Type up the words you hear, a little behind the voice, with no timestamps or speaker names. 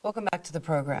Welcome back to the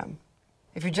program.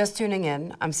 If you're just tuning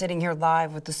in, I'm sitting here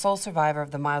live with the sole survivor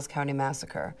of the Miles County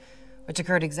Massacre, which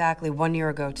occurred exactly 1 year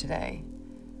ago today.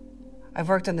 I've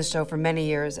worked on the show for many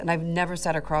years, and I've never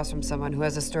sat across from someone who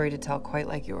has a story to tell quite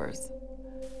like yours.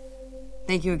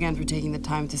 Thank you again for taking the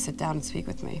time to sit down and speak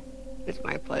with me. It's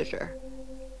my pleasure.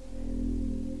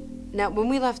 Now, when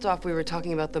we left off, we were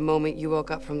talking about the moment you woke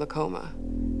up from the coma.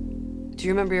 Do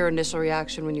you remember your initial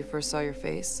reaction when you first saw your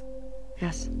face?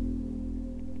 Yes.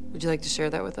 Would you like to share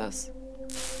that with us?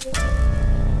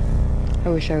 I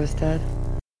wish I was dead.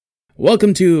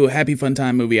 Welcome to Happy Fun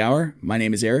Time Movie Hour. My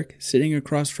name is Eric. Sitting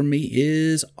across from me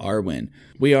is Arwen.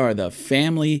 We are the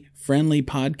family-friendly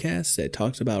podcast that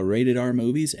talks about rated R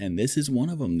movies, and this is one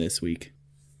of them this week.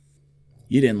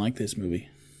 You didn't like this movie?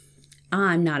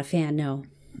 I'm not a fan, no.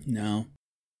 No.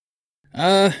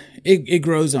 It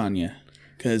grows on you.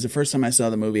 Because the first time I saw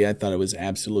the movie, I thought it was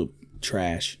absolute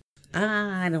trash.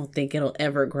 I don't think it'll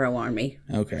ever grow on me.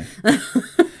 Okay.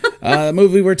 The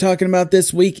movie we're talking about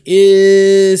this week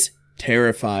is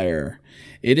Terrifier.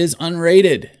 It is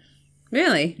unrated.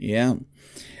 Really? Yeah.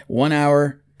 1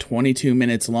 hour, 22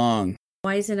 minutes long.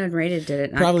 Why is it unrated? Did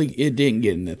it not? Probably it didn't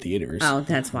get in the theaters. Oh,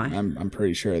 that's why. I'm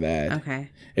pretty sure of that. Okay.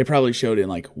 It probably showed in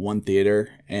like one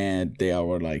theater and they all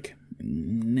were like,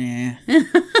 nah.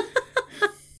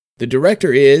 The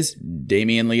director is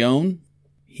Damien Leone.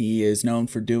 He is known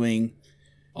for doing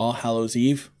All Hallows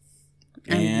Eve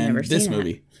and this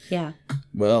movie. Yeah.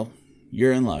 Well,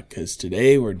 you're in luck because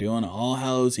today we're doing All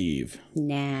Hallows Eve.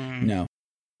 Nah. No.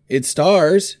 It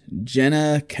stars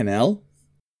Jenna Cannell,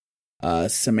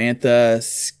 Samantha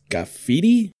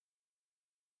Scafidi,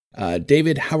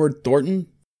 David Howard Thornton,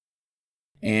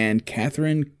 and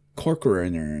Catherine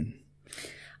Corcoran.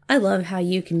 I love how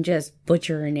you can just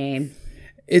butcher a name.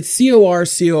 It's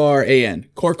Corcoran.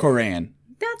 Corcoran.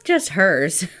 That's just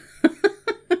hers.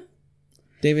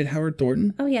 David Howard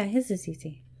Thornton? Oh, yeah, his is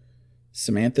easy.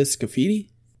 Samantha Scafidi?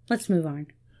 Let's move on.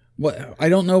 What? I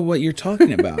don't know what you're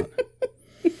talking about.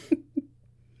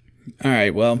 All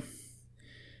right, well,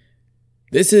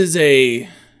 this is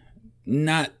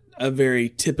not a very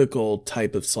typical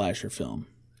type of slasher film.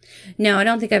 No, I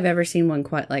don't think I've ever seen one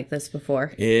quite like this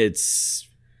before. It's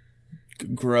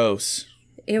gross.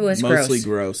 It was mostly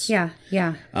gross. Yeah.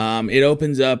 It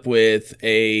opens up with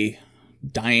a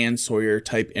Diane Sawyer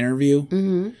type interview.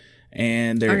 Mm-hmm.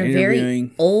 And they're interviewing...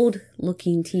 very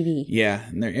old-looking TV. Yeah,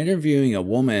 and they're interviewing a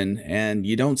woman, and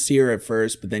you don't see her at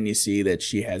first, but then you see that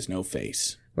she has no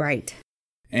face. Right.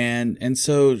 And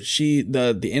so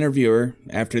the interviewer,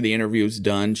 after the interview's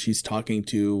done, she's talking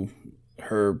to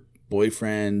her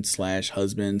boyfriend /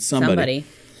 husband, somebody.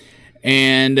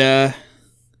 And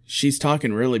she's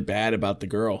talking really bad about the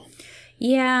girl.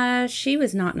 Yeah, she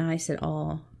was not nice at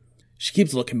all. She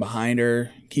keeps looking behind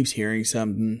her, keeps hearing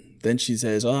something. Then she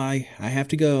says, "Oh, I have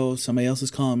to go. Somebody else is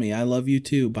calling me. I love you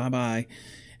too. Bye-bye."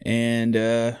 And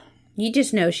you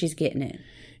just know she's getting it.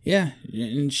 Yeah,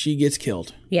 and she gets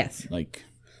killed. Yes. Like,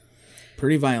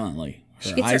 pretty violently.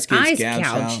 She gets her eyes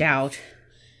gouged out.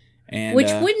 And,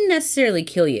 which wouldn't necessarily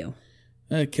kill you.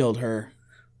 It killed her.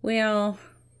 Well,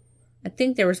 I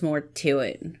think there was more to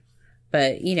it.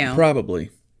 But, you know.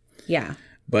 Probably. Yeah.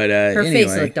 But her anyway,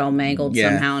 face looked all mangled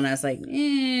somehow, and I was like,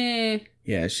 eh.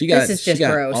 Yeah, she got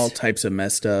gross. All types of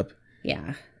messed up.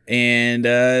 Yeah. And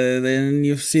then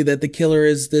you see that the killer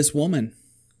is this woman.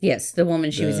 Yes, the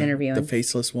woman she was interviewing. The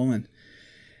faceless woman.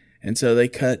 And so they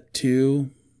cut to...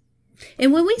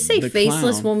 And when we say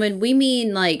faceless clown. woman, we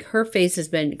mean like her face has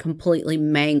been completely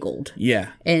mangled.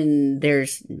 Yeah. And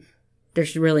there's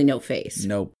really no face.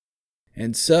 Nope.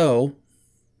 And so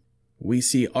we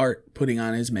see Art putting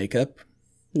on his makeup.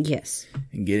 Yes.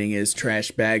 And getting his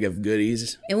trash bag of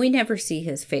goodies. And we never see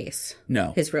his face.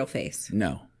 No. His real face.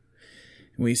 No.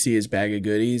 We see his bag of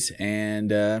goodies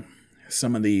and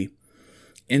some of the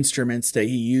instruments that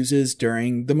he uses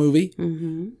during the movie.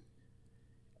 Mm-hmm.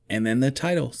 And then the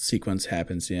title sequence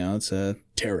happens. You know, it's a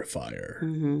Terrifier.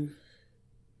 Mm-hmm.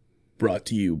 Brought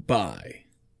to you by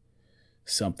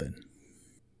something.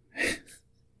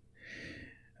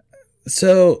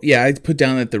 So, yeah, I put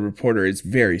down that the reporter is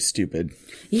very stupid.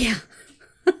 Yeah.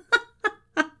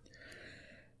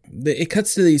 It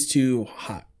cuts to these two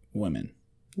hot women.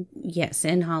 Yes,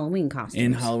 in Halloween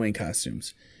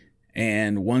costumes.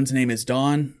 And one's name is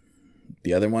Dawn.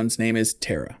 The other one's name is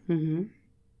Tara. Mm-hmm.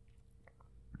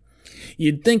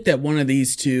 You'd think that one of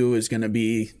these two is going to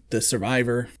be the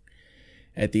survivor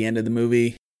at the end of the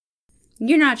movie.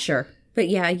 You're not sure. But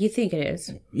yeah, you think it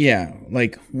is. Yeah,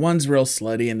 like one's real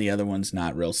slutty and the other one's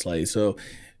not real slutty. So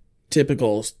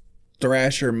typical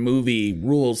Thrasher movie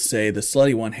rules say the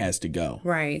slutty one has to go.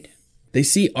 Right. They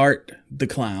see Art the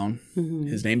clown. Mm-hmm.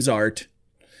 His name's Art.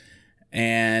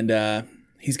 And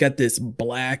he's got this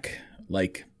black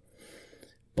and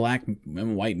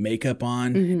white makeup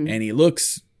on. Mm-hmm. And he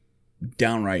looks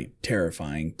downright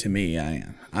terrifying to me.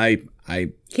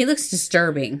 He looks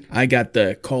disturbing. I got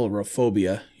the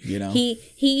coulrophobia, you know. He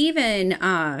even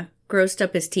grossed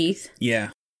up his teeth.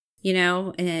 Yeah. You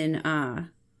know, and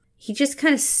he just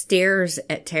kind of stares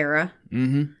at Tara.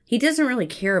 Mm-hmm. He doesn't really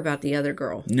care about the other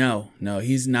girl. No,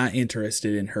 he's not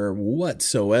interested in her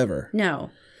whatsoever. No.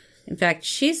 In fact,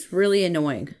 she's really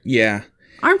annoying. Yeah.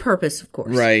 On purpose, of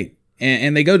course. Right.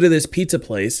 And they go to this pizza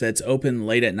place that's open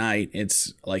late at night.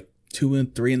 It's like 2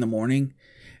 and 3 in the morning.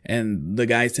 And the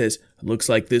guy says, looks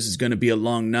like this is going to be a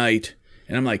long night.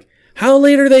 And I'm like, how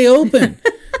late are they open?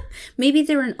 Maybe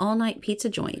they're an all-night pizza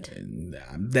joint.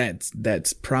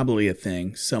 That's probably a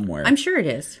thing somewhere. I'm sure it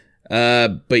is.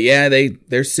 But yeah,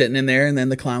 they're sitting in there, and then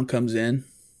the clown comes in.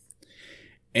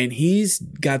 And he's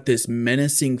got this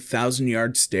menacing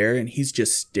 1,000-yard stare, and he's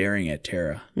just staring at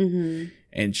Tara. Mm-hmm.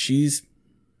 And she's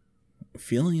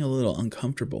feeling a little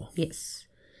uncomfortable. Yes.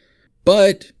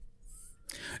 But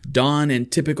Dawn, in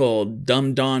typical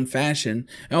dumb Dawn fashion.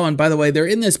 Oh, and by the way, they're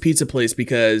in this pizza place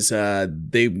because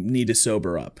they need to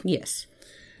sober up. Yes.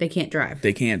 They can't drive.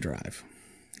 They can't drive.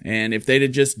 And if they'd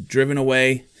have just driven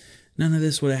away, none of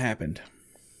this would have happened.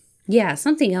 Yeah,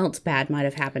 something else bad might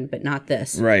have happened, but not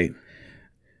this. Right.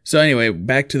 So anyway,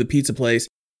 back to the pizza place.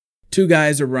 2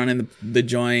 guys are running the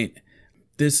joint.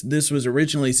 This was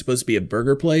originally supposed to be a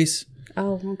burger place.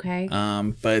 Oh, okay.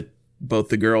 But both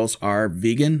the girls are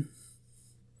vegan.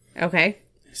 Okay.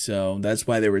 So that's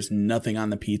why there was nothing on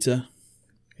the pizza.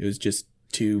 It was just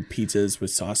 2 pizzas with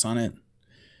sauce on it.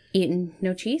 Eating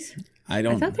no cheese? I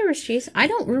thought there was cheese. I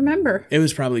don't remember. It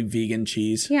was probably vegan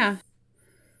cheese. Yeah.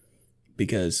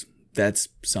 Because that's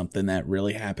something that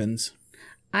really happens.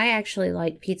 I actually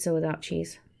like pizza without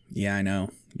cheese. Yeah, I know.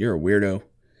 You're a weirdo.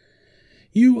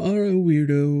 You are a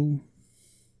weirdo.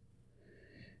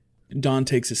 Dawn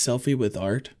takes a selfie with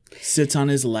Art, sits on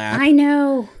his lap. I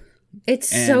know. It's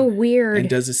so weird. And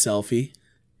does a selfie.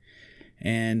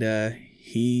 And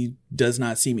he does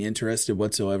not seem interested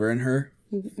whatsoever in her.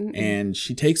 Mm-mm. And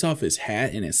she takes off his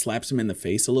hat and it slaps him in the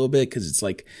face a little bit because it's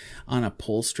like on a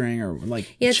pull string or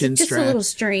like chin just strap. a little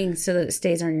string so that it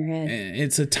stays on your head. And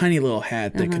it's a tiny little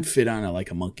hat that could fit on it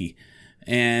like a monkey.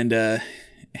 And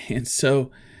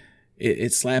so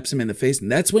it slaps him in the face.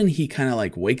 And that's when he kind of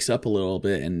like wakes up a little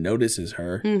bit and notices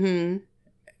her. Mm-hmm.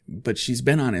 But she's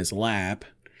been on his lap.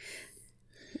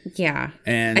 Yeah.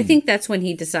 And I think that's when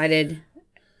he decided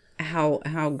how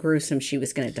gruesome she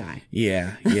was going to die.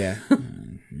 Yeah. Yeah.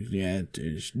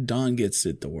 Dawn gets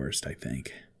it the worst, I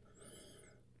think.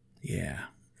 Yeah.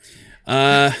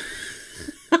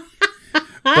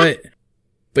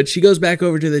 But she goes back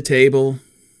over to the table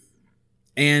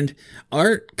and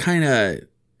Art kind of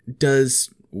does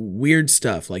weird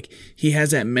stuff. Like he has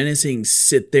that menacing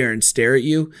sit there and stare at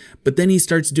you, but then he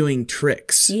starts doing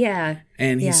tricks. Yeah.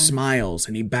 And he smiles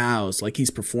and he bows like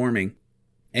he's performing.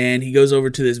 And he goes over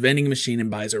to this vending machine and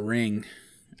buys a ring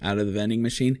out of the vending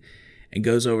machine and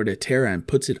goes over to Tara and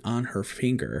puts it on her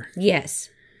finger. Yes.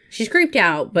 She's creeped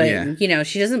out, but, you know,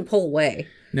 she doesn't pull away.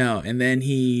 No, and then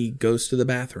he goes to the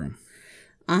bathroom.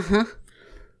 Uh-huh.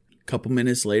 A couple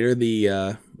minutes later,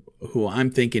 the who I'm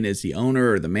thinking is the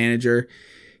owner or the manager,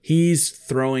 he's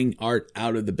throwing Art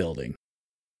out of the building.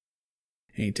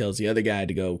 And he tells the other guy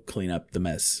to go clean up the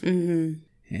mess.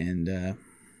 Mm-hmm. And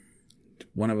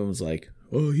one of them was like,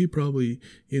 oh, he probably,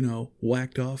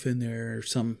 whacked off in there or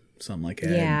something like that.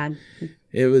 Yeah. And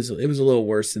it was a little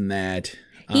worse than that.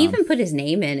 He even put his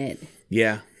name in it.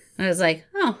 Yeah. I was like,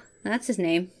 oh, that's his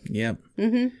name. Yep.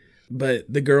 Mm-hmm. But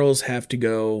the girls have to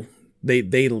go.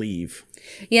 They leave.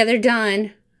 Yeah, they're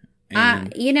done. I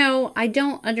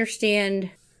don't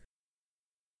understand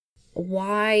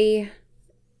why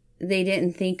they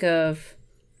didn't think of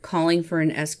calling for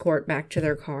an escort back to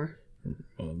their car.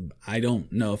 I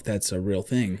don't know if that's a real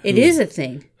thing. It is a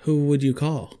thing. Who would you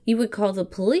call? You would call the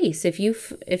police if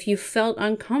you felt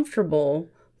uncomfortable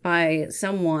by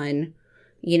someone,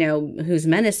 who's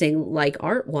menacing like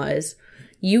Art was.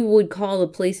 You would call the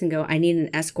police and go, I need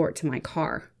an escort to my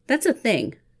car. That's a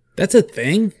thing. That's a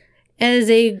thing? As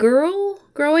a girl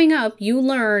growing up, you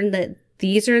learn that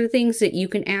these are the things that you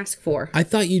can ask for. I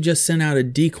thought you just sent out a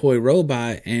decoy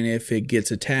robot, and if it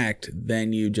gets attacked,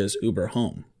 then you just Uber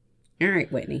home. All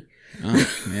right, Whitney.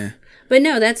 Oh, yeah. But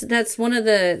no, that's one of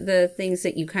the things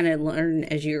that you kind of learn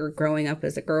as you're growing up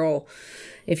as a girl.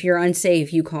 If you're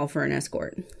unsafe, you call for an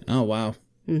escort. Oh, wow.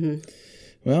 Mm-hmm.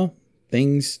 Well,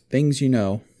 things you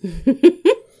know.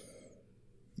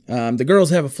 The girls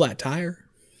have a flat tire.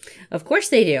 Of course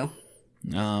they do.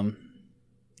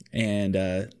 And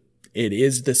it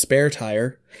is the spare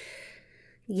tire.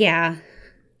 Yeah.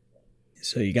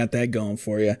 So you got that going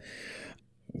for you.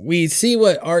 We see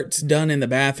what Art's done in the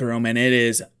bathroom, and it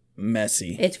is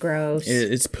messy. It's gross.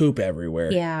 It's poop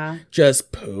everywhere. Yeah.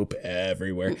 Just poop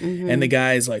everywhere. And the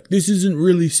guy's like, this isn't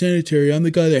really sanitary. I'm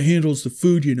the guy that handles the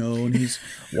food, and he's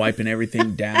wiping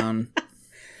everything down.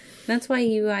 That's why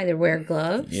you either wear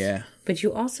gloves. Yeah. But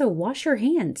you also wash your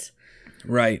hands.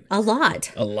 Right. A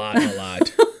lot. A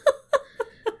lot.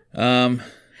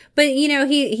 But,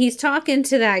 he's talking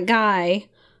to that guy.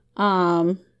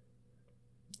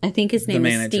 I think his name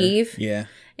is Steve. Yeah.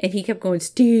 And he kept going,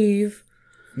 Steve.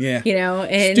 Yeah.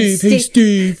 And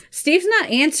Steve. Steve's not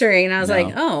answering. And I was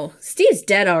like, oh, Steve's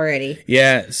dead already.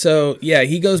 Yeah. So,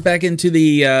 he goes back into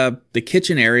the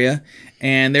kitchen area,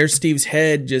 and there's Steve's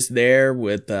head just there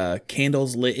with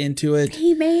candles lit into it.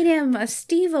 He made him a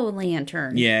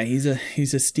Steve-O-Lantern. Yeah, he's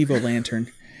a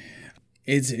Steve-O-Lantern.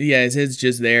 His head's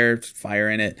just there,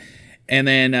 firing it. And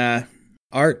then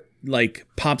Art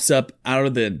pops up out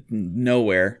of the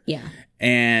nowhere. Yeah.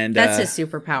 And that's his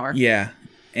superpower. Yeah.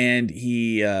 And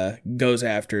he goes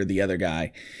after the other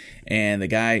guy. And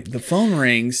the phone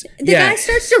rings. The guy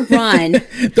starts to run.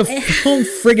 The phone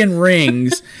friggin'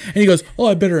 rings. And he goes, oh,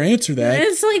 I better answer that. And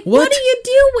it's like, what are you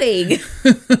doing?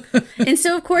 And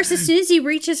so, of course, as soon as he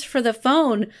reaches for the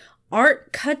phone,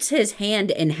 Art cuts his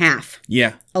hand in half.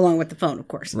 Yeah. Along with the phone, of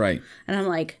course. Right. And I'm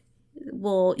like,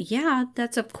 well, yeah,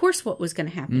 that's of course what was going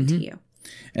to happen to you.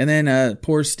 And then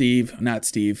poor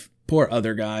poor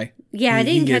other guy. Yeah, I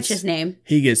didn't catch his name.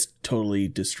 He gets totally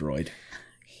destroyed.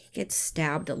 He gets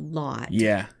stabbed a lot.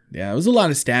 Yeah. It was a lot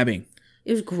of stabbing.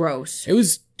 It was gross. It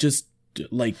was just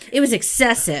it was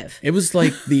excessive. It was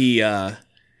like the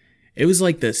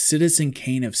Citizen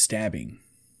Kane of stabbing.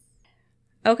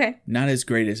 Okay. Not as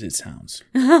great as it sounds.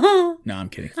 No, I'm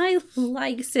kidding. I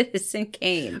like Citizen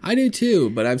Kane. I do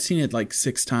too, but I've seen it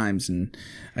 6 times, and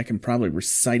I can probably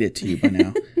recite it to you by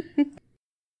now.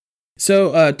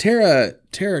 So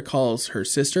Tara calls her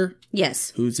sister.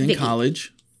 Yes. Who's in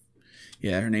college.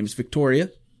 Yeah, her name's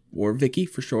Victoria, or Vicky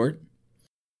for short.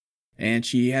 And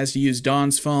she has to use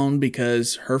Dawn's phone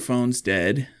because her phone's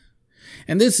dead.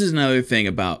 And this is another thing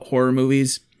about horror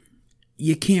movies.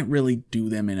 You can't really do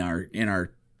them in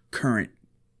our current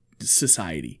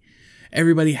society.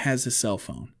 Everybody has a cell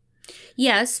phone.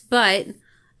 Yes, but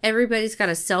everybody's got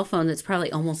a cell phone that's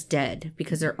probably almost dead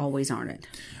because they're always on it.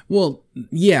 Well,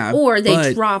 yeah. Or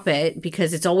they drop it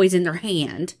because it's always in their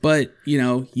hand. But,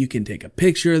 you can take a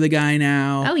picture of the guy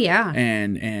now. Oh, yeah.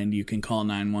 And you can call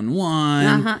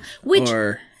 911. Which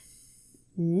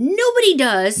nobody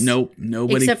does. Nope.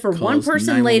 Nobody. Except for one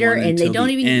person later, and they don't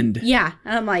even. End. Yeah.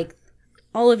 And I'm like,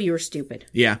 all of you are stupid.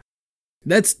 Yeah.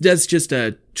 That's just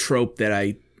a trope that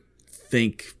I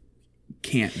think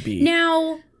can't be.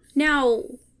 Now,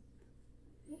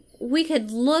 we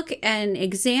could look and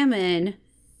examine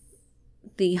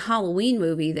the Halloween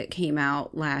movie that came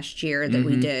out last year that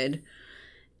we did.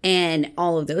 And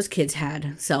all of those kids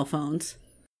had cell phones.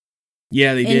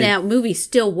 Yeah, they did. And that movie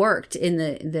still worked in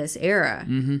this era.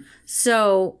 Mm-hmm.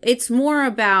 So it's more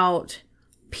about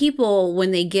people when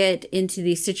they get into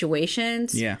these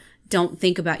situations. Yeah. Don't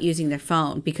think about using their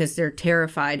phone because they're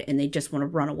terrified and they just want to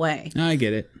run away. I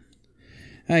get it.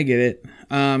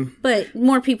 But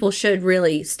more people should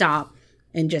really stop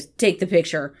and just take the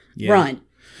picture, run.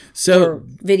 Or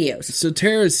videos. So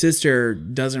Tara's sister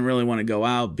doesn't really want to go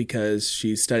out because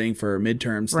she's studying for her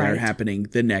midterms that are happening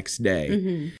the next day.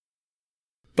 Mm-hmm.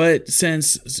 But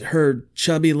since her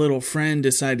chubby little friend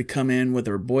decided to come in with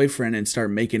her boyfriend and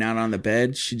start making out on the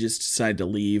bed, she just decided to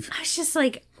leave. I was just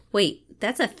like, wait,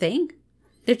 that's a thing?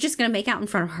 They're just going to make out in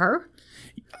front of her?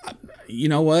 You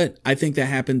know what? I think that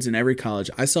happens in every college.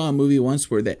 I saw a movie once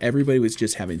where everybody was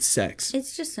just having sex.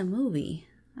 It's just a movie.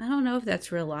 I don't know if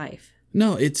that's real life.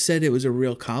 No, it said it was a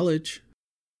real college.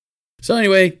 So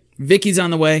anyway, Vicky's on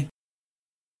the way.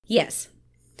 Yes.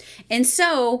 And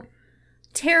so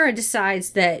Tara decides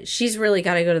that she's really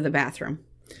got to go to the bathroom.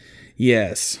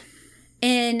 Yes.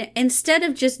 And instead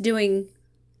of just going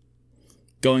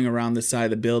around the side of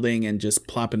the building and just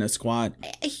plopping a squat.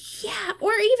 Yeah,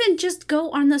 or even just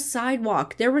go on the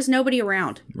sidewalk. There was nobody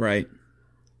around. Right.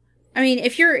 I mean,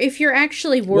 if you're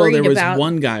actually worried about... Well, there was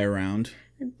one guy around.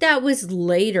 That was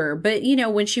later. But,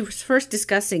 when she was first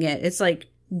discussing it, it's like,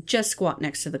 just squat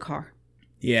next to the car.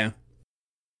 Yeah.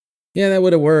 Yeah, that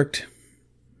would have worked.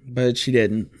 But she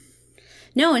didn't.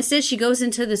 No, instead she goes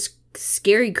into this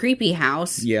scary, creepy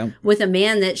house with a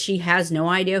man that she has no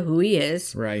idea who he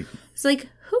is. Right. It's like,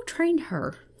 who trained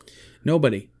her?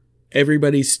 Nobody.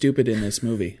 Everybody's stupid in this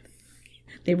movie.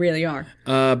 They really are.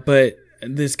 But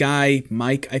this guy,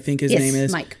 Mike, I think his name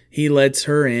is. Mike. He lets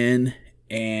her in,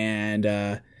 and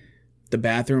the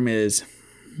bathroom is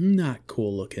not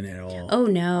cool looking at all. Oh,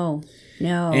 no.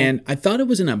 No. And I thought it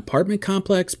was an apartment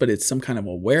complex, but it's some kind of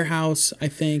a warehouse, I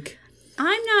think.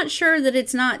 I'm not sure that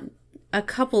it's not a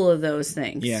couple of those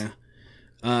things. Yeah.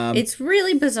 It's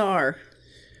really bizarre.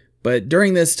 But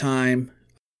during this time,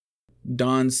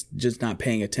 Dawn's just not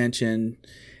paying attention.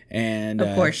 And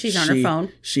of course, she's on her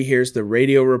phone. She hears the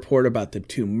radio report about the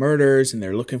 2 murders, and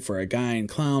they're looking for a guy in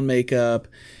clown makeup.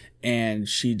 And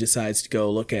she decides to go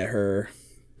look at her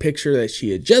picture that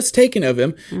she had just taken of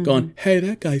him, going, hey,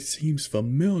 that guy seems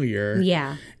familiar.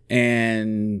 Yeah.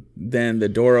 And then the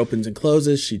door opens and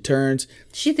closes. She turns.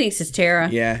 She thinks it's Tara.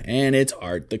 Yeah, and it's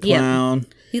Art the clown.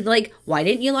 Yep. He's like, why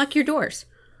didn't you lock your doors?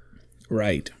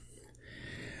 Right.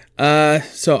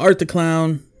 So Art the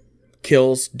clown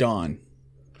kills Dawn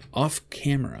off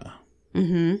camera.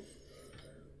 Mm-hmm.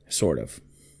 Sort of.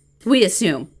 We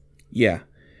assume. Yeah.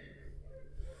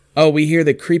 Oh, we hear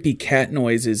the creepy cat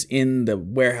noises in the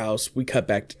warehouse. We cut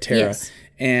back to Tara. Yes.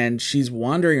 And she's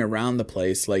wandering around the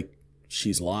place like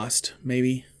she's lost,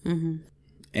 maybe. Mm-hmm.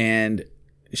 And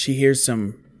she hears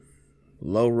some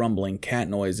low rumbling cat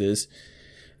noises.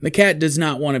 The cat does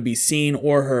not want to be seen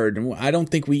or heard. And I don't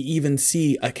think we even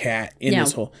see a cat in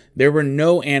this whole... There were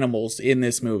no animals in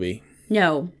this movie.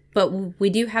 No, but we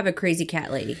do have a crazy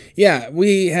cat lady. Yeah,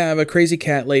 we have a crazy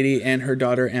cat lady and her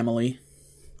daughter, Emily.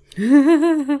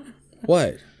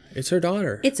 What? It's her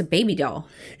daughter. It's a baby doll.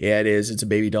 Yeah, it is. It's a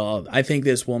baby doll. I think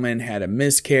this woman had a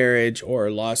miscarriage or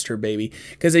lost her baby.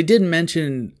 Because they did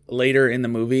mention later in the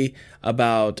movie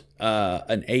about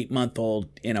an 8-month-old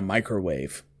in a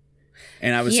microwave.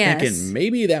 And I was thinking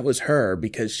maybe that was her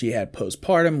because she had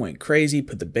postpartum, went crazy,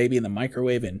 put the baby in the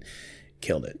microwave and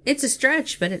killed it. It's a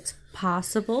stretch, but it's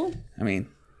possible. I mean,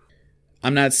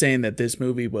 I'm not saying that this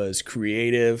movie was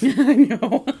creative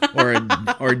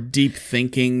or deep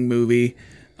thinking movie.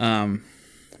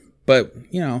 But,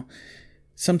 you know,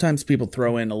 sometimes people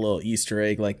throw in a little Easter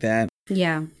egg like that.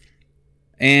 Yeah.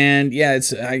 And yeah,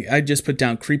 I just put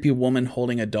down creepy woman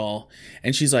holding a doll.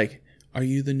 And she's like, are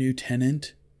you the new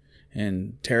tenant?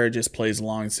 And Tara just plays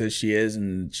along and says she is.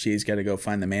 And she's got to go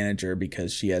find the manager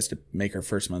because she has to make her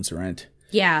first month's rent.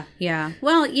 Yeah, yeah.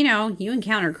 Well, you know, you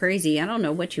encounter crazy. I don't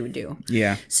know what you would do.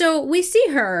 Yeah. So we see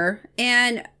her,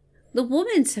 and the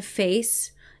woman's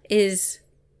face is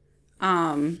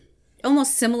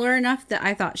almost similar enough that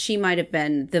I thought she might have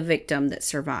been the victim that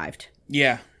survived.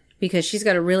 Yeah. Because she's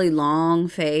got a really long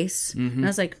face. Mm-hmm. And I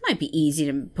was like, it might be easy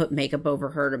to put makeup over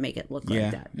her to make it look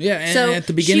like that. Yeah, and so at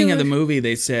the beginning of the movie,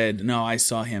 they said, no, I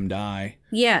saw him die.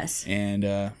 Yes.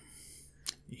 And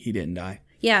he didn't die.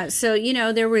 Yeah, so, you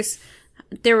know, there was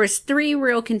 3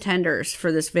 real contenders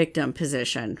for this victim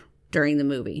position during the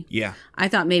movie. Yeah. I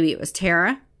thought maybe it was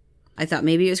Tara. I thought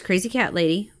maybe it was Crazy Cat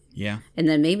Lady. Yeah. And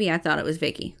then maybe I thought it was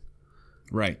Vicky.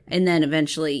 Right. And then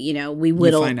eventually, you know, we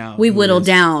whittle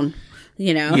down,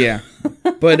 you know. Yeah.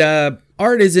 But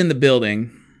Art is in the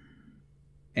building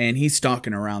and he's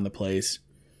stalking around the place.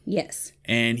 Yes.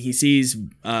 And he sees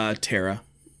Tara.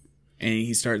 And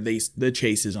the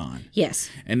chase is on. Yes.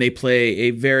 And they play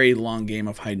a very long game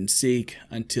of hide and seek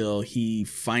until he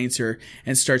finds her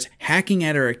and starts hacking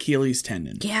at her Achilles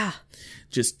tendon. Yeah.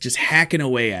 Just hacking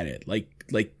away at it. Like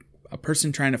a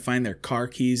person trying to find their car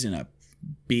keys in a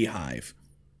beehive.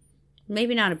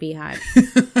 Maybe not a beehive.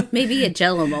 Maybe a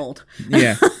Jell-O mold.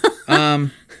 Yeah.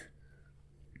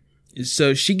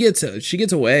 So she gets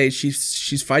away.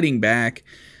 She's fighting back.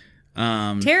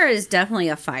 Tara is definitely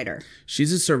a fighter.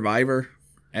 She's a survivor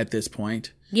at this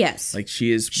point. Yes. Like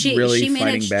she really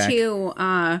fighting back. She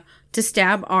managed to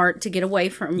stab Art to get away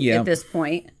from at this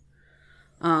point.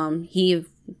 He of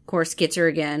course gets her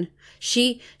again.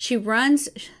 She tries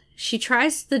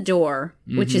the door,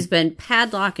 which has been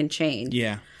padlocked and chained.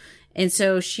 Yeah. And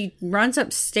so she runs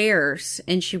upstairs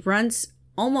and she runs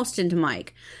almost into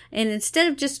Mike. And instead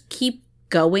of just keep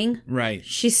going, right,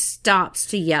 she stops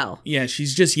to yell. Yeah,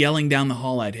 she's just yelling down the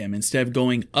hall at him instead of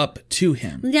going up to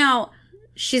him. Now,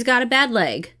 she's got a bad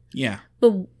leg. Yeah.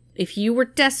 But if you were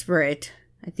desperate,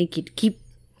 I think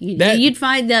you'd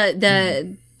find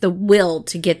the will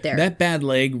to get there. That bad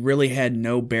leg really had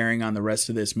no bearing on the rest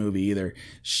of this movie either.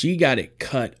 She got it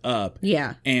cut up.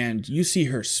 Yeah. And you see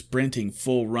her sprinting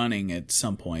full running at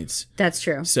some points. That's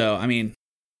true. So, I mean,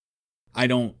 I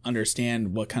don't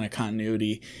understand what kind of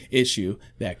continuity issue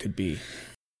that could be.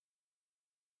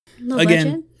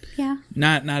 Again, yeah,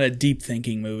 not a deep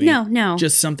thinking movie. No.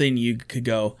 Just something you could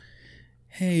go,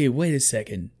 hey, wait a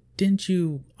second.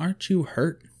 Aren't you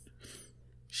hurt?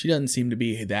 She doesn't seem to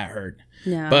be that hurt.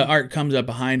 No. But Art comes up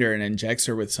behind her and injects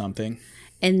her with something.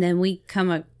 And then we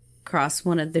come across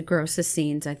one of the grossest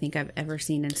scenes I think I've ever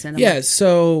seen in cinema. Yeah,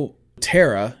 so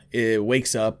Tara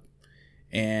wakes up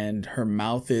and her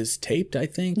mouth is taped, I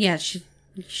think. Yeah,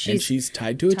 she's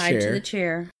tied to a chair. Tied to the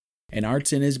chair. And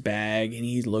Art's in his bag and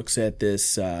he looks at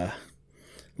this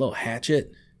little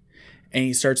hatchet. And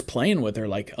he starts playing with her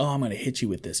like, oh, I'm going to hit you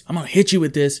with this. I'm going to hit you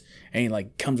with this. And he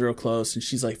like comes real close and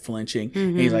she's like flinching. Mm-hmm.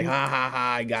 And he's like, ha, ha,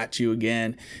 ha, I got you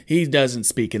again. He doesn't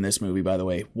speak in this movie, by the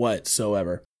way,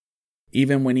 whatsoever.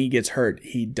 Even when he gets hurt,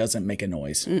 he doesn't make a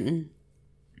noise. Mm-mm.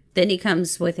 Then he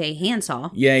comes with a handsaw.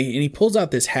 Yeah, and he pulls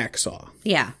out this hacksaw.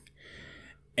 Yeah.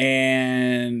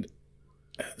 And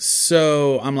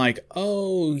so I'm like,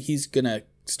 oh, he's going to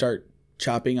start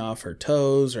chopping off her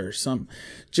toes or some,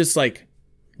 just like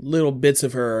little bits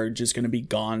of her are just going to be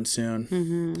gone soon.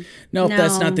 Mm-hmm. No,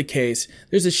 that's not the case.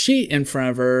 There's a sheet in front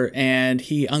of her and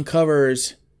he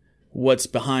uncovers what's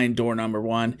behind door number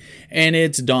 1. And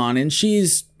it's Dawn and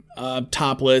she's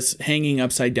topless, hanging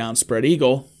upside down, spread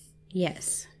eagle.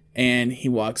 Yes. And he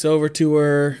walks over to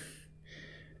her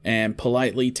and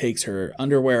politely takes her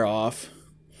underwear off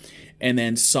and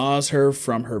then saws her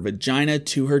from her vagina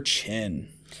to her chin.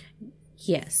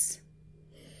 Yes.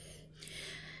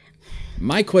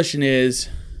 My question is,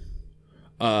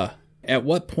 at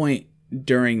what point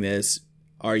during this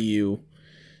are you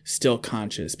still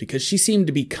conscious? Because she seemed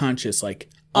to be conscious,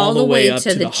 like all the way up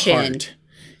to the chin. Heart.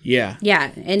 Yeah.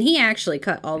 Yeah, and he actually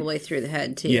cut all the way through the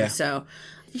head, too. Yeah. So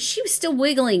she was still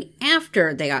wiggling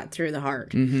after they got through the heart.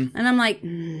 Mm-hmm. And I'm like,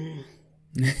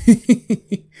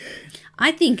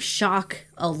 I think shock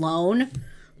alone,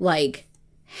 like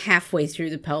halfway through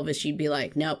the pelvis, you'd be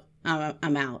like, nope,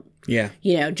 I'm out. Yeah.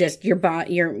 You know, just your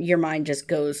mind just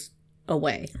goes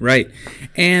away. Right.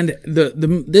 And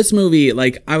this movie,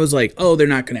 like, I was like, oh, they're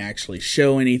not going to actually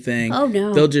show anything. Oh,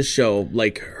 no. They'll just show,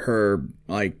 like, her,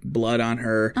 like, blood on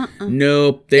her.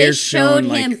 Nope. They showed him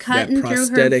like, cutting through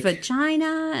her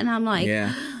vagina, and I'm like,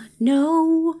 yeah.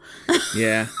 No.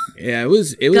 Yeah. Yeah, it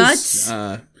was Guts.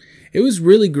 It was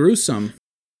really gruesome.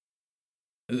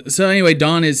 So anyway,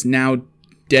 Dawn is now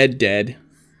dead.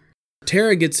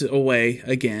 Tara gets away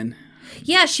again.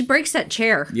 Yeah, she breaks that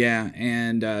chair. Yeah,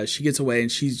 and she gets away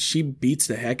and she beats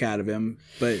the heck out of him.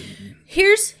 But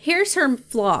here's her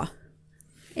flaw.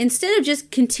 Instead of just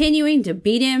continuing to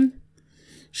beat him,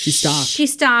 she stopped. She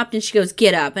stopped and she goes,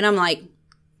 "Get up." And I'm like,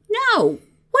 "No,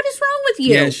 what is wrong with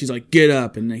you?" Yeah, she's like, "Get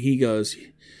up," and he goes,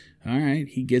 "All right."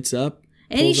 He gets up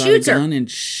and he shoots her and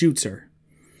shoots her.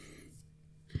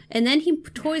 And then he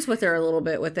toys with her a little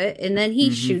bit with it, and then he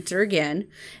shoots her again.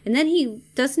 And then he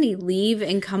leave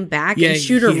and come back and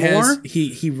shoot her more?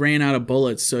 He ran out of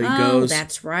bullets, so he goes. Oh,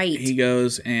 that's right. He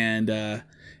goes and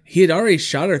he had already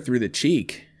shot her through the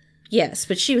cheek. Yes,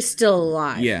 but she was still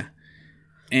alive. Yeah.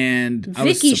 And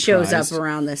Vicky shows up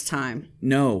around this time.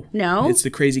 No. No? It's the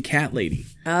crazy cat lady.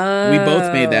 Oh. We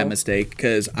both made that mistake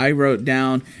because I wrote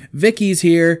down, Vicky's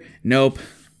here. Nope.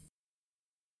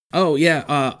 Oh, yeah.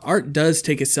 Art does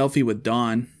take a selfie with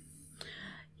Dawn.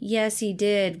 Yes, he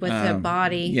did with the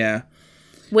body. Yeah.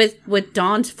 With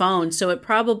Dawn's phone, so it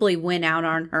probably went out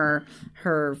on her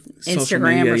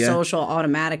Instagram or social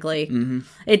automatically. Mm-hmm.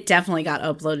 It definitely got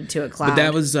uploaded to a cloud.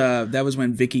 But that was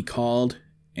when Vicky called,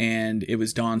 and it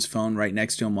was Dawn's phone right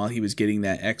next to him while he was getting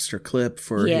that extra clip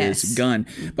for his gun.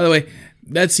 By the way,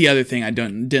 that's the other thing I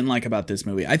didn't like about this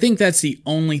movie. I think that's the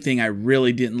only thing I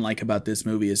really didn't like about this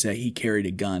movie is that he carried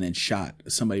a gun and shot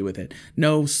somebody with it.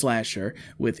 No slasher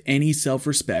with any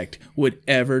self-respect would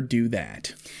ever do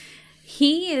that.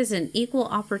 He is an equal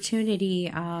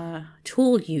opportunity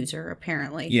tool user,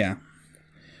 apparently. Yeah.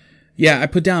 Yeah, I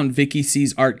put down Vicky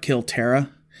sees Art kill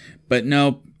Tara, but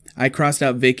no, I crossed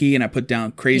out Vicky and I put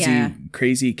down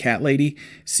crazy cat lady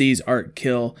sees Art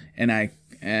kill, and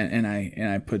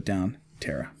I put down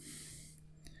Tara.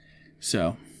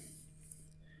 So,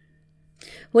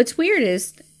 what's weird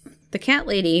is the cat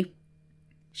lady,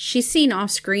 she's seen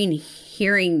off screen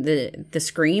hearing the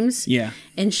screams. Yeah.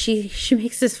 And she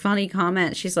makes this funny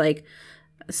comment. She's like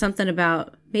something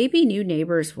about maybe New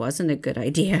Neighbors wasn't a good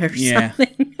idea or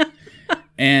something.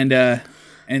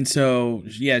 And so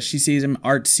she sees him,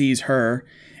 Art sees her,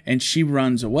 and she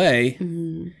runs away.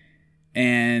 Mm-hmm.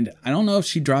 And I don't know if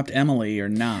she dropped Emily or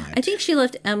not. I think she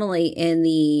left Emily in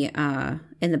the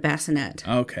bassinet.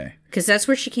 Okay. Because that's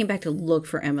where she came back to look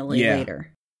for Emily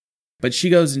later. But she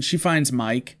goes and she finds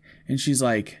Mike, and she's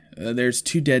like, there's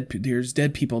dead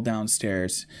people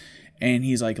downstairs. And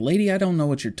he's like, lady, I don't know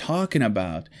what you're talking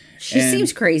about. She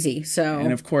seems crazy, so.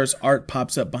 And of course, Art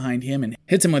pops up behind him and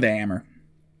hits him with a hammer.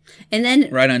 And then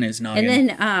right on his noggin. And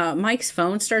then Mike's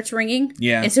phone starts ringing.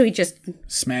 Yeah. And so he just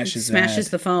smashes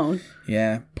the phone.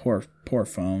 Yeah, poor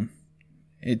phone.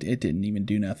 It didn't even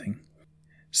do nothing.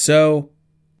 So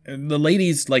the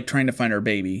lady's like trying to find her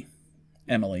baby,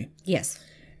 Emily. Yes.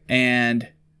 And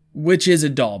which is a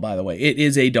doll, by the way. It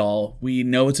is a doll. We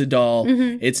know it's a doll.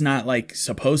 Mm-hmm. It's not like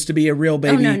supposed to be a real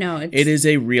baby. Oh, no. It is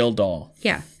a real doll.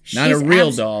 Yeah. Not a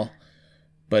real doll,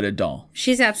 but a doll.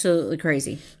 She's absolutely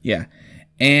crazy. Yeah.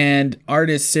 And Art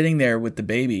is sitting there with the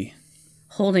baby.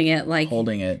 Holding it.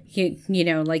 You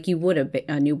know, like you would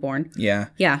a newborn. Yeah.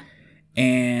 Yeah.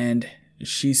 And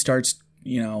she starts,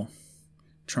 you know,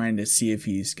 trying to see if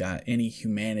he's got any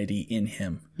humanity in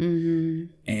him.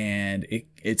 Mm-hmm. And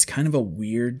it's kind of a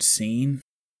weird scene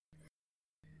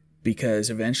because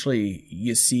eventually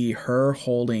you see her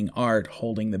holding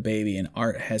the baby, and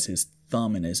Art has his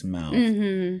thumb in his mouth.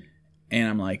 Mm-hmm. And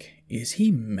I'm like, is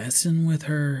he messing with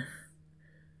her?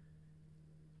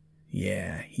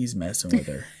 Yeah, he's messing with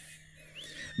her.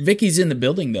 Vicky's in the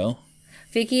building, though.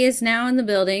 Vicky is now in the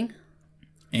building.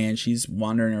 And she's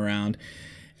wandering around.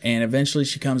 And eventually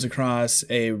she comes across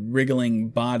a wriggling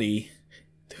body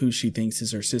who she thinks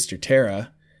is her sister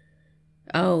Tara.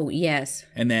 Oh, yes.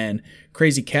 And then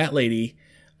crazy cat lady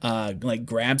like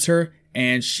grabs her,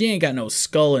 and she ain't got no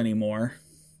skull anymore.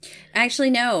 Actually,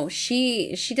 no.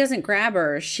 She doesn't grab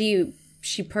her. She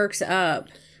perks up.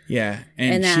 Yeah,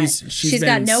 and she's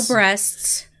got no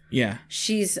breasts. Yeah.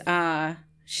 She's got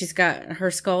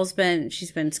her skull's been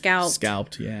scalped.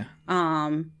 Scalped, yeah.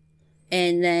 And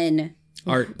then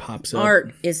Art pops up.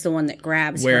 Art is the one that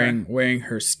grabs her. Wearing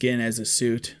her skin as a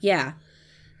suit. Yeah.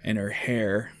 And her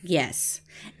hair. Yes.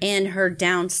 And her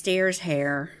downstairs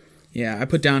hair. Yeah, I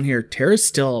put down here, Tara's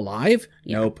still alive?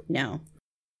 Yeah, nope. No.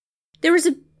 There was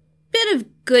a bit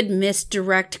of good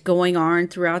misdirect going on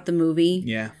throughout the movie.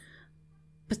 Yeah.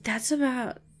 But that's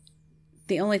about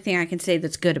the only thing I can say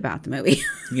that's good about the movie.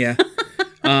 Yeah.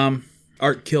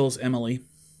 Art kills Emily.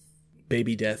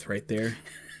 Baby death right there.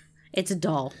 It's a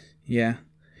doll. Yeah.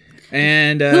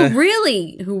 And who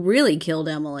really killed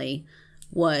Emily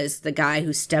was the guy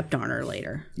who stepped on her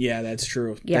later. Yeah, that's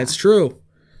true. Yeah. That's true.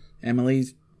 Emily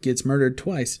gets murdered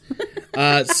twice.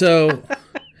 So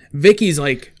Vicky's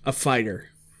like a fighter.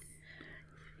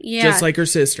 Yeah. Just like her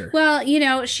sister. Well, you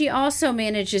know, she also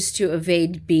manages to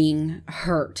evade being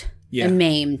hurt and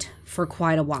maimed for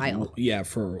quite a while. Yeah,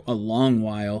 for a long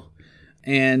while.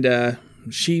 And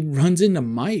she runs into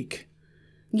Mike.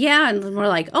 Yeah, and we're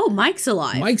like, oh, Mike's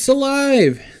alive. Mike's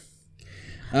alive.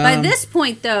 By this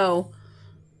point, though,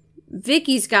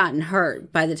 Vicky's gotten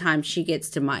hurt by the time she gets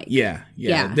to Mike. Yeah.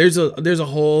 There's a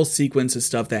whole sequence of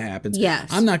stuff that happens. Yes.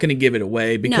 I'm not going to give it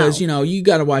away because, you know, you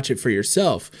got to watch it for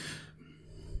yourself.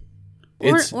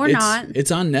 Or not.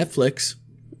 It's on Netflix.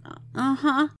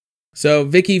 Uh-huh. So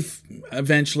Vicky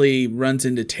eventually runs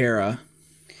into Tara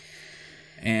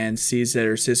and sees that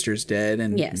her sister's dead.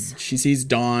 And she sees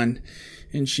Dawn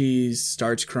and she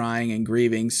starts crying and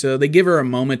grieving. So they give her a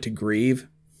moment to grieve.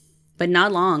 But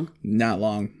not long. Not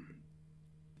long.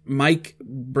 Mike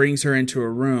brings her into a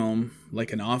room,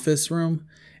 like an office room,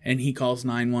 and he calls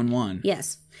 911.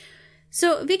 Yes.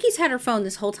 So Vicky's had her phone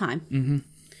this whole time. Mm-hmm.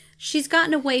 She's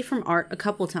gotten away from Art a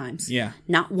couple times. Yeah.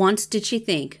 Not once did she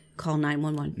think, call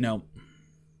 911. No.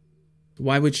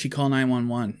 Why would she call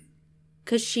 911?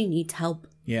 Because she needs help.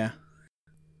 Yeah.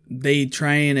 They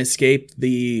try and escape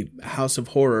the House of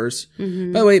Horrors.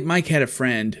 Mm-hmm. By the way, Mike had a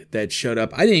friend that showed up.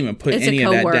 I didn't even put any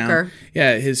of that down.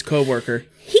 Yeah, his coworker.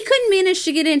 He couldn't manage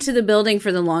to get into the building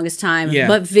for the longest time,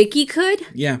 but Vicky could?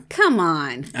 Yeah. Come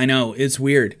on. I know, it's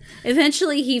weird.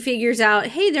 Eventually he figures out,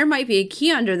 hey, there might be a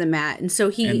key under the mat. And so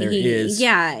he is.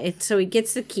 Yeah, so he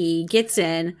gets the key, gets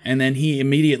in. And then he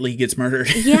immediately gets murdered.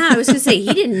 Yeah, I was going to say,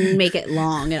 he didn't make it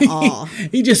long at all.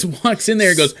 He just walks in there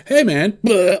and goes, hey, man.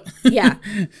 Yeah.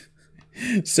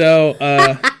 So,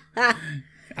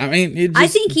 I mean, I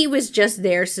think he was just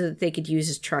there so that they could use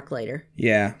his truck later.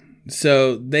 Yeah.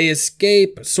 So they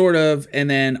escape, sort of, and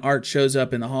then Art shows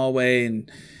up in the hallway,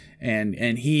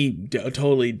 and he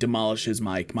totally demolishes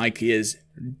Mike. Mike is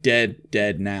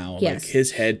dead now. Yes. Like,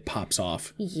 his head pops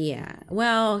off. Yeah.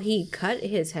 Well, he cut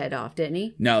his head off, didn't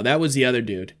he? No, that was the other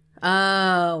dude.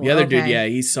 Oh, the other dude, yeah,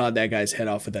 he sawed that guy's head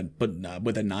off with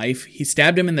a knife. He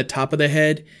stabbed him in the top of the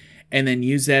head, and then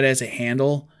used that as a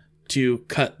handle to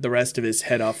cut the rest of his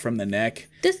head off from the neck.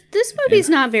 This movie's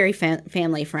not very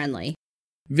family friendly.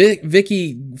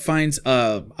 Vicky finds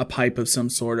a pipe of some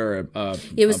sort, or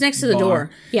it was next to the door.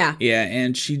 Yeah. Yeah,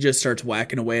 and she just starts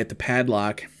whacking away at the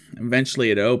padlock.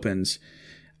 Eventually it opens.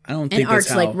 I don't think Art's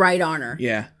that's how... like right on her.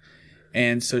 Yeah.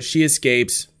 And so she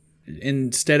escapes.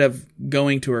 instead of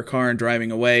going to her car and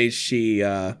driving away, she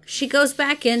goes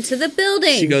back into the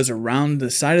building. She goes around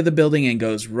the side of the building and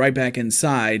goes right back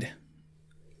inside.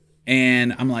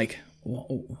 And I'm like,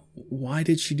 why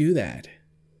did she do that?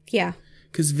 Yeah.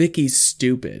 Because Vicky's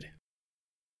stupid.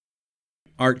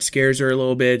 Art scares her a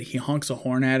little bit. He honks a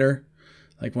horn at her,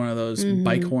 like one of those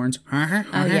bike horns. Oh,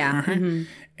 yeah. Mm-hmm.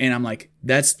 And I'm like,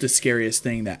 that's the scariest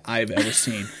thing that I've ever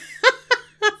seen.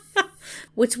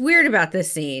 What's weird about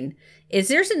this scene is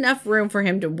there's enough room for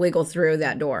him to wiggle through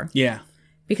that door. Yeah.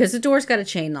 Because the door's got a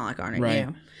chain lock on it. Right. You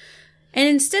know? And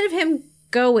instead of him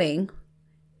going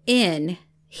in,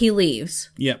 he leaves.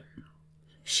 Yep.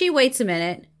 She waits a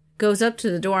minute, goes up to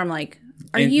the door. I'm like,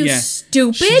 are you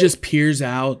stupid? She just peers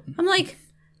out. I'm like,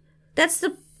 that's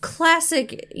the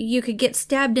classic you could get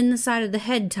stabbed in the side of the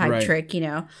head type trick, you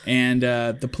know. And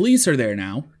the police are there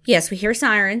now. Yes, we hear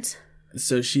sirens.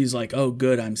 So she's like, oh,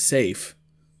 good, I'm safe.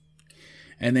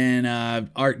 And then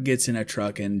Art gets in a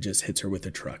truck and just hits her with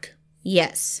a truck.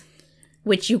 Yes.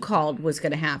 Which you called was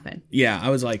going to happen. Yeah, I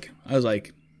was like,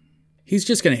 he's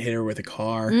just going to hit her with a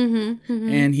car.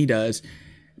 And he does.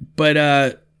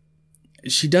 But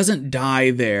she doesn't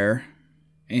die there.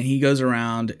 And he goes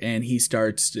around and he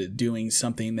starts doing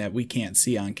something that we can't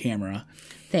see on camera.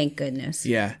 Thank goodness.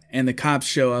 Yeah. And the cops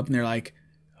show up and they're like,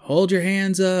 hold your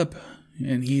hands up.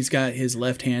 And he's got his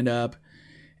left hand up.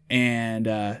 And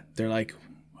they're like,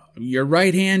 your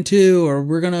right hand too, or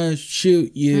we're going to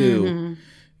shoot you.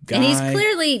 Guy. And he's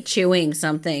clearly chewing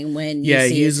something when you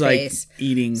see his face. Like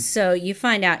eating. So you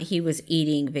find out he was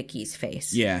eating Vicky's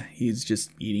face. Yeah, he's just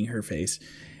eating her face.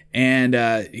 And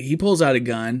he pulls out a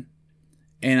gun.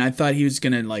 And I thought he was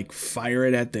going to, like, fire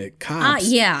it at the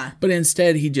cops. Yeah. But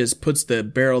instead, he just puts the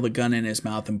barrel of the gun in his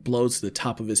mouth and blows the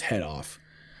top of his head off.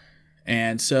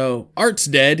 And so, Art's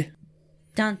dead.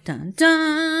 Dun, dun,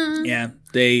 dun. Yeah.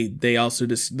 They also,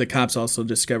 the cops also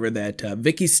discover that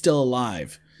Vicky's still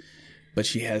alive. But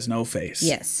she has no face.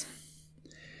 Yes.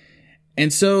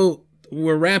 And so,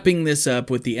 we're wrapping this up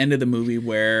with the end of the movie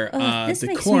where this the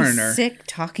makes coroner... me sick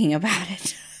talking about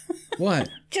it. What?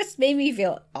 Just made me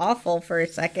feel awful for a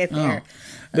second there.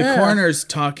 The coroner's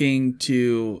talking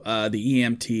to the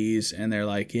EMTs, and they're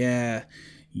like, yeah,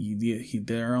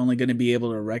 they're only going to be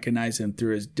able to recognize him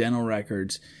through his dental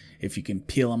records if you can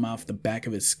peel him off the back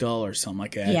of his skull or something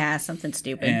like that. Yeah, something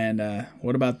stupid. And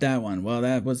what about that one? Well,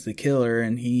 that was the killer,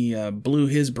 and he blew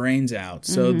his brains out.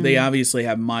 So they obviously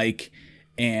have Mike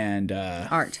and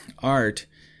Art.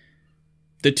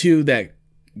 The two that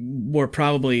were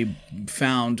probably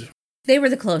found... They were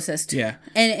the closest. Yeah.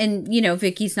 And you know,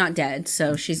 Vicky's not dead,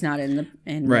 so she's not in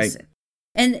right.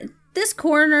 And this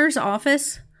coroner's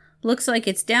office looks like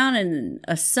it's down in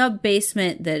a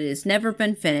sub-basement that has never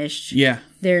been finished. Yeah.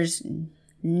 There's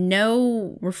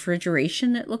no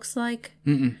refrigeration, it looks like.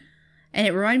 Mm-mm. And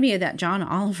it reminded me of that John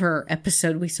Oliver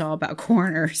episode we saw about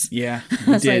coroners. Yeah, I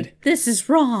was like, this is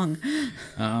wrong.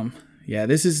 Yeah,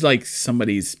 this is like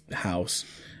somebody's house.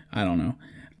 I don't know.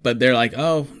 But they're like,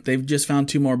 oh, they've just found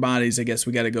 2 more bodies. I guess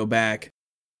we got to go back.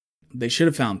 They should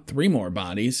have found 3 more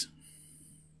bodies.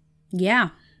 Yeah.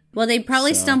 Well, they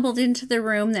probably stumbled into the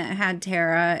room that had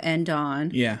Tara and Dawn.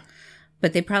 Yeah.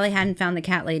 But they probably hadn't found the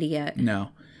cat lady yet. No.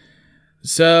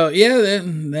 So, yeah,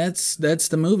 that's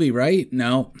the movie, right?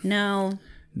 No.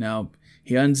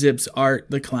 He unzips Art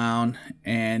the clown,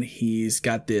 and he's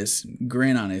got this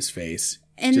grin on his face.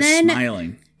 And just then,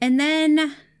 smiling. And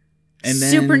then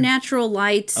supernatural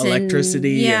lights.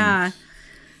 Electricity. And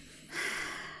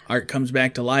Art comes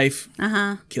back to life.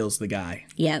 Uh-huh. Kills the guy.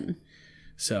 Yep.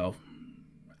 So,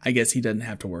 I guess he doesn't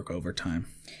have to work overtime.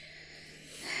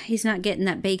 He's not getting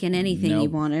that bacon anything he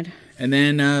wanted. And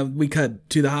then we cut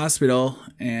to the hospital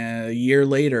a year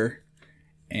later,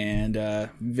 and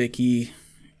Vicky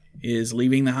is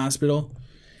leaving the hospital,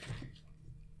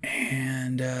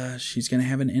 and she's going to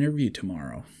have an interview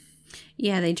tomorrow.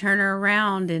 Yeah, they turn her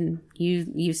around, and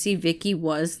you see Vicky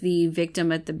was the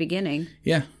victim at the beginning.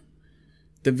 Yeah,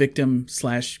 the victim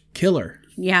 / killer.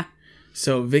 Yeah.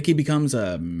 So Vicky becomes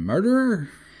a murderer?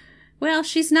 Well,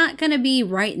 she's not going to be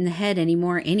right in the head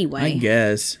anymore anyway. I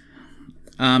guess.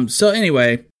 So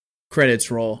anyway,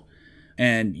 credits roll,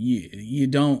 and you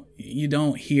don't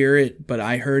hear it, but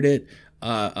I heard it.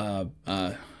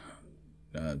 The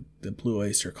Blue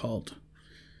Oyster Cult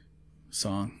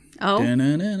song. Oh.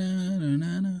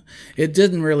 It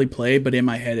didn't really play, but in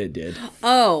my head it did.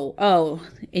 Oh,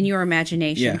 in your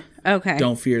imagination. Yeah. Okay.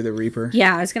 Don't Fear the Reaper.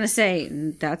 Yeah, I was going to say,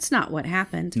 that's not what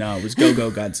happened. No, it was Go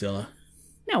Go Godzilla.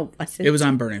 No, it wasn't. It was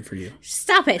I'm Burning for You.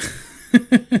 Stop it.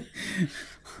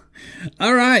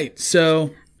 All right, so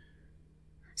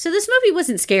this movie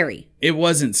wasn't scary. It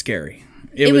wasn't scary.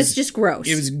 It was just gross.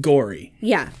 It was gory.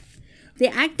 Yeah. The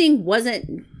acting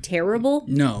wasn't terrible.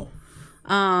 No.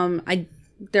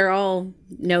 They're all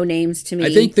no names to me.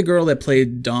 I think the girl that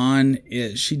played Dawn,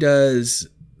 she does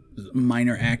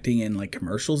minor acting in like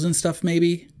commercials and stuff.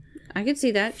 Maybe I could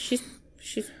see that. She's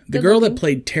the girl that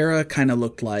played Tara kind of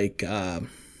looked like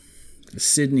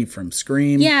Sydney from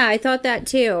Scream. Yeah, I thought that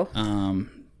too.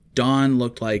 Dawn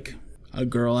looked like a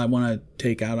girl I want to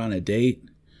take out on a date.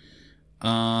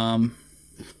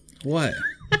 What?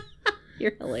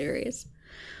 You're hilarious.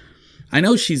 I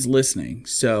know she's listening,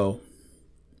 so,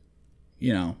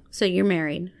 you know. So you're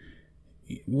married.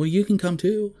 Well, you can come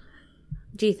too.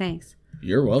 Gee, thanks.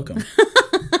 You're welcome.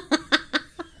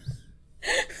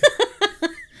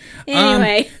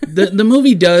 Anyway. The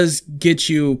movie does get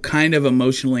you kind of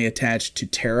emotionally attached to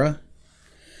Tara.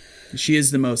 She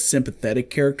is the most sympathetic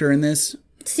character in this.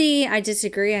 See, I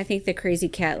disagree. I think the crazy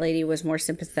cat lady was more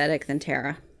sympathetic than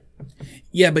Tara.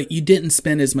 Yeah, but you didn't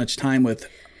spend as much time with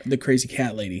the crazy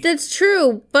cat lady. That's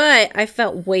true, but I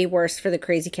felt way worse for the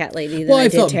crazy cat lady than I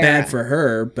did felt Tara. bad for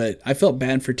her, but I felt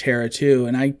bad for Tara too,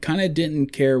 and I kind of didn't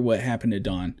care what happened to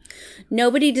Dawn.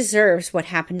 Nobody deserves what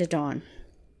happened to Dawn.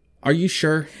 Are you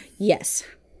sure? Yes.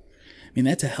 I mean,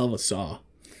 that's a hell of a saw.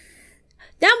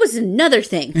 That was another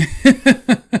thing.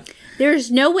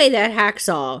 There's no way that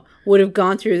hacksaw would have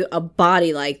gone through a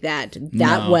body like that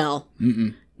well.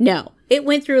 Mm-mm. No, it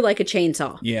went through like a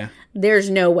chainsaw. Yeah.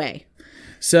 There's no way.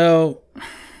 So,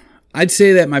 I'd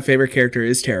say that my favorite character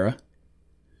is Tara.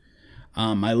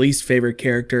 My least favorite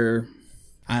character,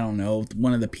 I don't know,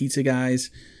 one of the pizza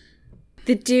guys.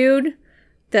 The dude,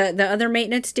 the other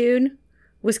maintenance dude,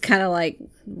 was kind of like,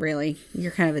 really,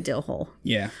 you're kind of a dill hole.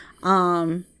 Yeah.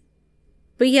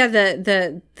 But yeah,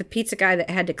 the pizza guy that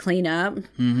had to clean up,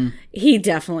 he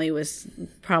definitely was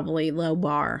probably low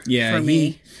bar for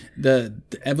me. The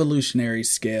evolutionary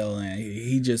scale,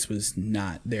 he just was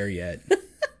not there yet.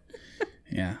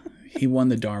 Yeah. He won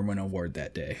the Darwin Award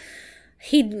that day.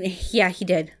 He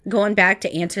did. Going back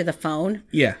to answer the phone.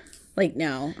 Yeah. Like,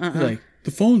 no. Like,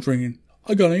 the phone's ringing.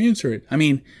 I gotta answer it. I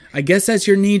mean, I guess that's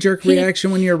your knee-jerk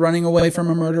reaction when you're running away from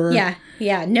a murderer.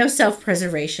 Yeah. No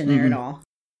self-preservation there at all.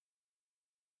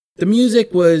 The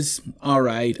music was all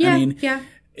right. Yeah, I mean,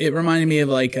 it reminded me of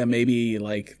like maybe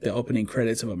like the opening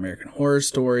credits of American Horror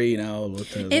Story, you know.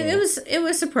 With the it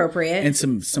was appropriate. And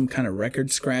some kind of record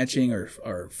scratching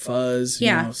or fuzz,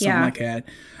 yeah, you know, something like that.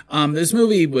 This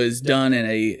movie was done in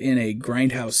a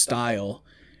grindhouse style,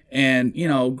 and you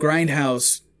know,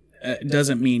 grindhouse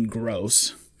doesn't mean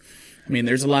gross. I mean,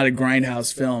 there's a lot of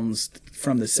grindhouse films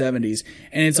from the 70s,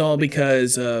 and it's all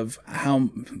because of how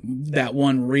that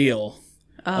one reel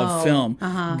of film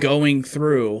going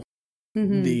through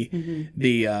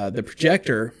the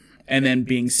projector and then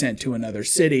being sent to another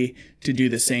city to do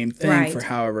the same thing for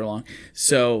however long.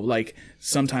 So like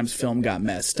sometimes film got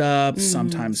messed up,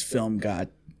 sometimes film got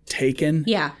taken.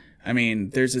 Yeah. I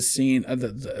mean, there's a scene of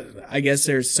I guess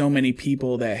there's so many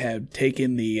people that have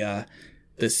taken the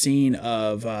scene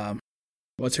of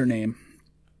what's her name?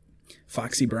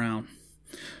 Foxy Brown.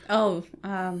 Oh,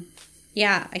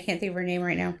 yeah, I can't think of her name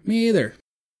right now. Me either.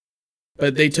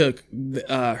 But they took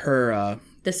her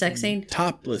the sex scene,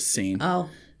 topless scene. Oh,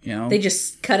 you know, they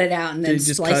just cut it out and then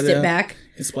spliced it back.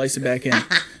 And spliced it back in.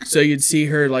 So you'd see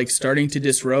her like starting to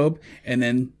disrobe, and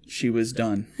then she was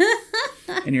done.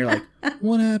 And you're like,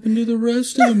 what happened to the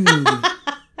rest of the movie?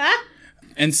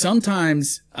 And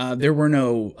sometimes there were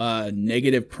no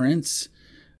negative prints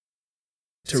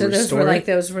to restore.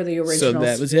 Those were the originals. So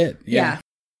that was it. Yeah.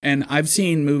 And I've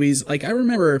seen movies like I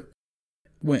remember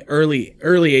when early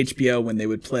HBO when they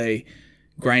would play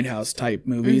grindhouse type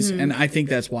movies, and I think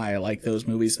that's why I like those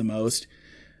movies the most.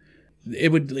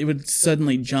 It would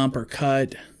suddenly jump or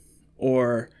cut,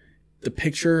 or the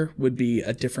picture would be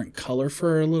a different color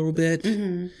for a little bit,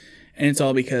 and it's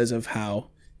all because of how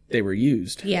they were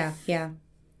used. Yeah.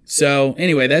 So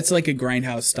anyway, that's like a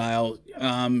grindhouse style.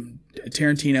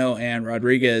 Tarantino and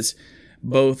Rodriguez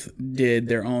both did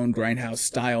their own grindhouse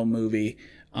style movie.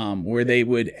 Where they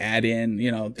would add in, you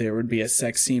know, there would be a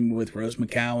sex scene with Rose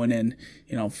McGowan and,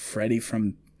 you know, Freddie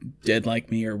from Dead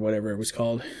Like Me or whatever it was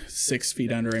called, 6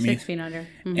 Feet Under. 6 Feet Under.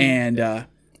 Mm-hmm.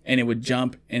 And it would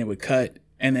jump and it would cut,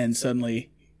 and then suddenly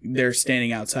they're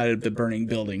standing outside of the burning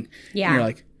building. Yeah. And you're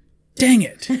like, dang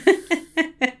it.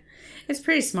 It's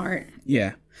pretty smart.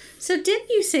 Yeah. So didn't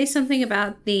you say something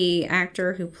about the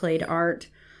actor who played Art,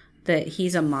 that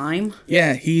he's a mime?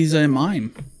 Yeah, he's a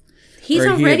mime. He's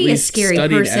already a scary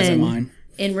person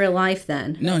in real life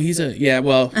then. No,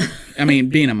 well, I mean,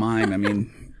 being a mime, I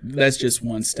mean, that's just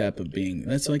one step of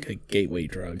that's like a gateway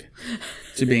drug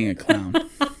to being a clown.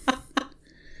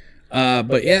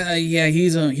 But yeah,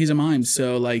 he's a mime.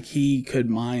 So like he could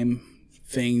mime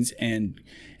things and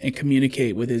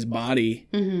communicate with his body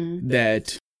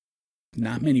that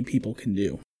not many people can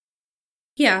do.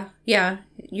 Yeah.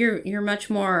 You're much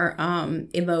more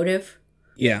emotive.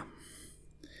 Yeah.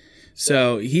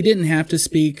 So he didn't have to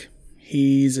speak.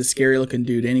 He's a scary looking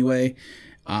dude anyway.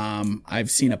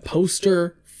 I've seen a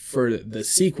poster for the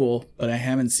sequel, but I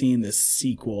haven't seen the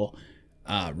sequel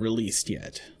released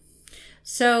yet.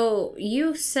 So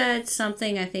you said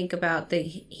something, I think, about that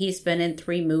he's been in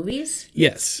 3 movies?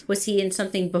 Yes. Was he in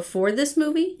something before this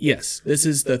movie? Yes. This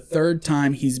is the 3rd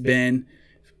time he's been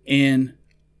in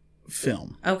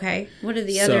film. Okay. What are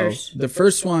the others? The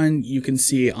first one you can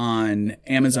see on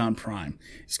Amazon Prime.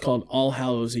 It's called All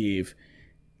Hallows Eve.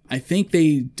 I think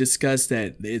they discussed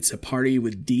that it's a party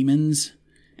with demons.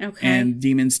 Okay. And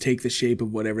demons take the shape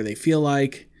of whatever they feel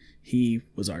like. He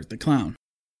was Art the Clown.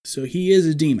 So he is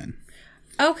a demon.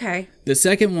 Okay. The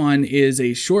second one is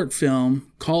a short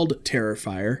film called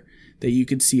Terrifier that you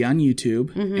could see on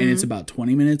YouTube. And it's about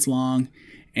 20 minutes long.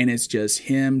 And it's just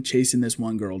him chasing this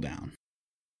one girl down.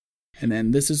 And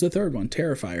then this is the third one,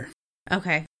 Terrifier.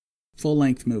 Okay.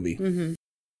 Full-length movie.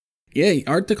 Yeah,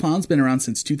 Art the Clown's been around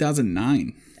since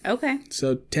 2009. Okay.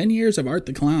 So 10 years of Art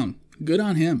the Clown. Good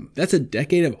on him. That's a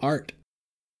decade of Art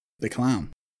the Clown.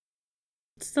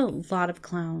 It's a lot of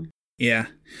clown. Yeah.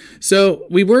 So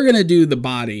we were going to do The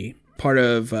Body, part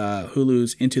of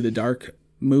Hulu's Into the Dark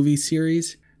movie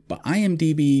series, but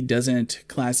IMDb doesn't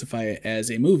classify it as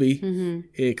a movie.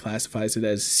 It classifies it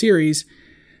as a series.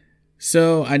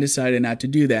 So I decided not to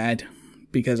do that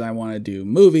because I want to do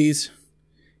movies,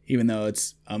 even though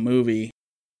it's a movie.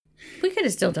 We could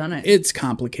have still done it. It's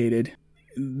complicated.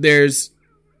 There's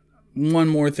one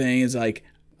more thing is like,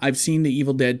 I've seen The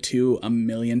Evil Dead 2 a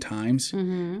million times.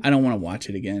 I don't want to watch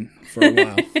it again for a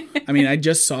while. I mean, I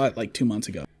just saw it like 2 months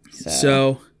ago.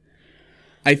 So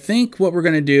I think what we're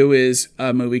going to do is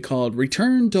a movie called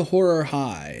Return to Horror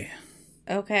High.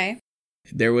 Okay.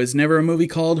 There was never a movie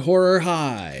called Horror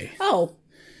High. Oh.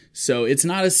 So it's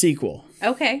not a sequel.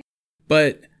 Okay.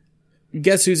 But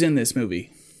guess who's in this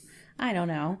movie? I don't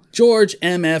know. George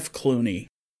M.F. Clooney.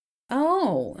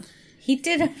 Oh. He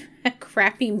did a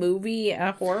crappy movie,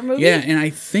 a horror movie? Yeah, and I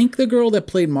think the girl that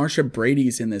played Marsha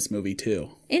Brady's in this movie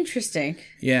too. Interesting.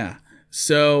 Yeah.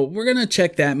 So we're going to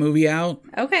check that movie out.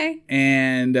 Okay.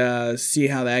 And see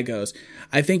how that goes.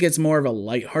 I think it's more of a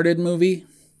lighthearted movie.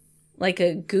 Like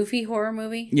a goofy horror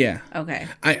movie? Yeah. Okay.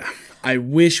 I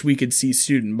wish we could see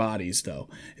Student Bodies, though.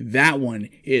 That one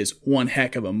is one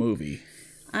heck of a movie.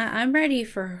 I'm ready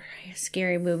for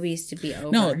scary movies to be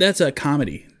over. No, that's a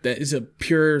comedy. That is a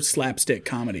pure slapstick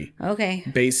comedy. Okay.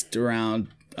 Based around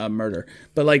a murder.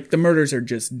 But, like, the murders are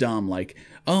just dumb. Like,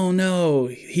 oh, no,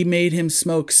 he made him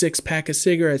smoke 6-pack of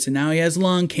cigarettes and now he has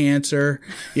lung cancer.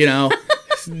 You know,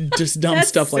 just dumb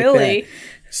stuff silly. Like that.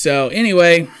 So,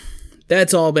 anyway,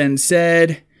 that's all been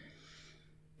said.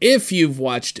 If you've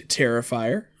watched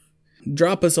Terrifier,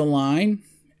 drop us a line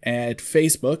at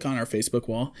Facebook, on our Facebook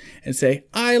wall, and say,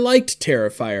 I liked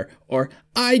Terrifier, or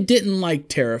I didn't like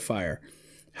Terrifier.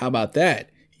 How about that?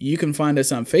 You can find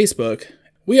us on Facebook.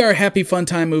 We are Happy Fun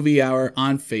Time Movie Hour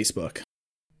on Facebook.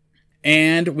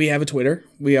 And we have a Twitter.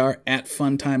 We are at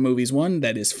Funtime Movies 1.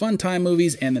 That is Funtime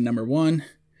Movies and the number 1.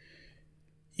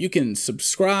 You can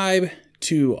subscribe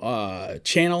to our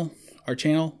channel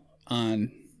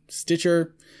on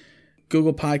Stitcher,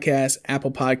 Google Podcasts,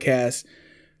 Apple Podcasts,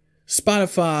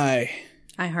 Spotify,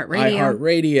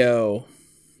 iHeartRadio,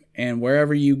 and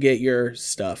wherever you get your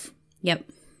stuff. Yep.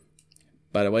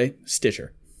 By the way,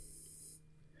 Stitcher.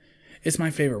 It's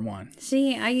my favorite one.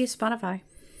 See, I use Spotify.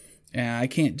 Yeah, I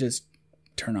can't just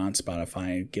turn on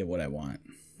Spotify and get what I want.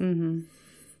 Mm-hmm.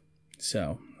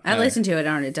 So I listen to it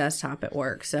on a desktop at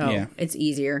work, so it's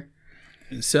easier.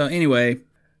 So anyway,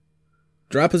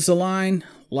 drop us a line,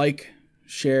 like,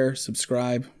 share,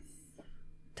 subscribe.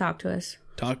 Talk to us.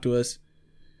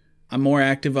 I'm more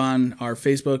active on our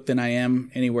Facebook than I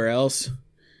am anywhere else.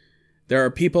 There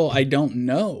are people I don't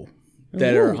know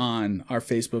that are on our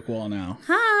Facebook wall now.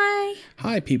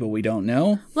 Hi, people we don't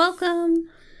know. Welcome.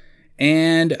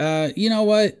 And you know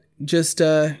what? Just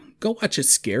go watch a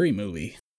scary movie.